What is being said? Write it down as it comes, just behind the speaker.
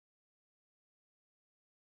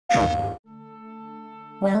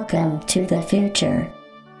Welcome to the future,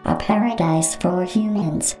 a paradise for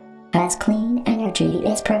humans, as clean energy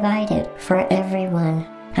is provided for everyone,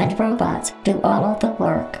 and robots do all of the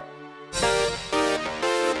work.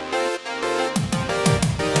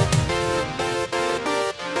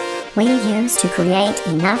 We used to create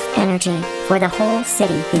enough energy for the whole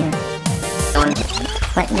city here.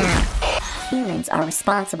 But now, humans are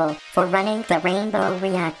responsible for running the Rainbow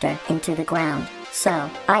Reactor into the ground. So,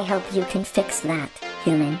 I hope you can fix that,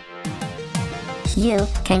 human. You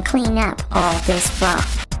can clean up all this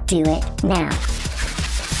froth. Do it now.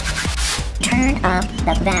 Turn up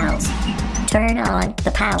the valves. Turn on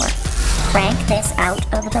the power. Crank this out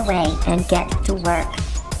of the way and get to work.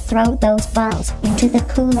 Throw those balls into the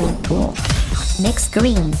cooling pool. Mix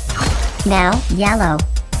green. Now yellow.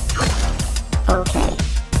 Okay.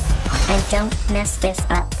 And don't mess this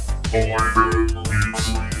up.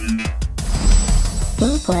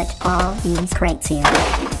 Who put all these crates here?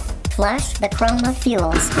 Flush the chroma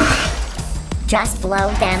fuels. Just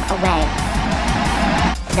blow them away.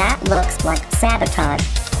 That looks like sabotage.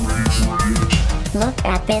 Look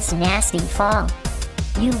at this nasty fall.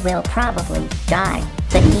 You will probably die.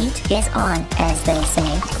 The heat is on, as they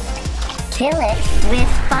say. Kill it with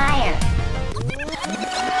fire.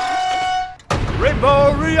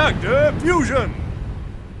 Rainbow Reactor fusion!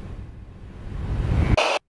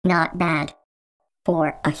 Not bad.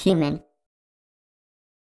 For a human.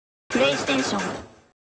 PlayStation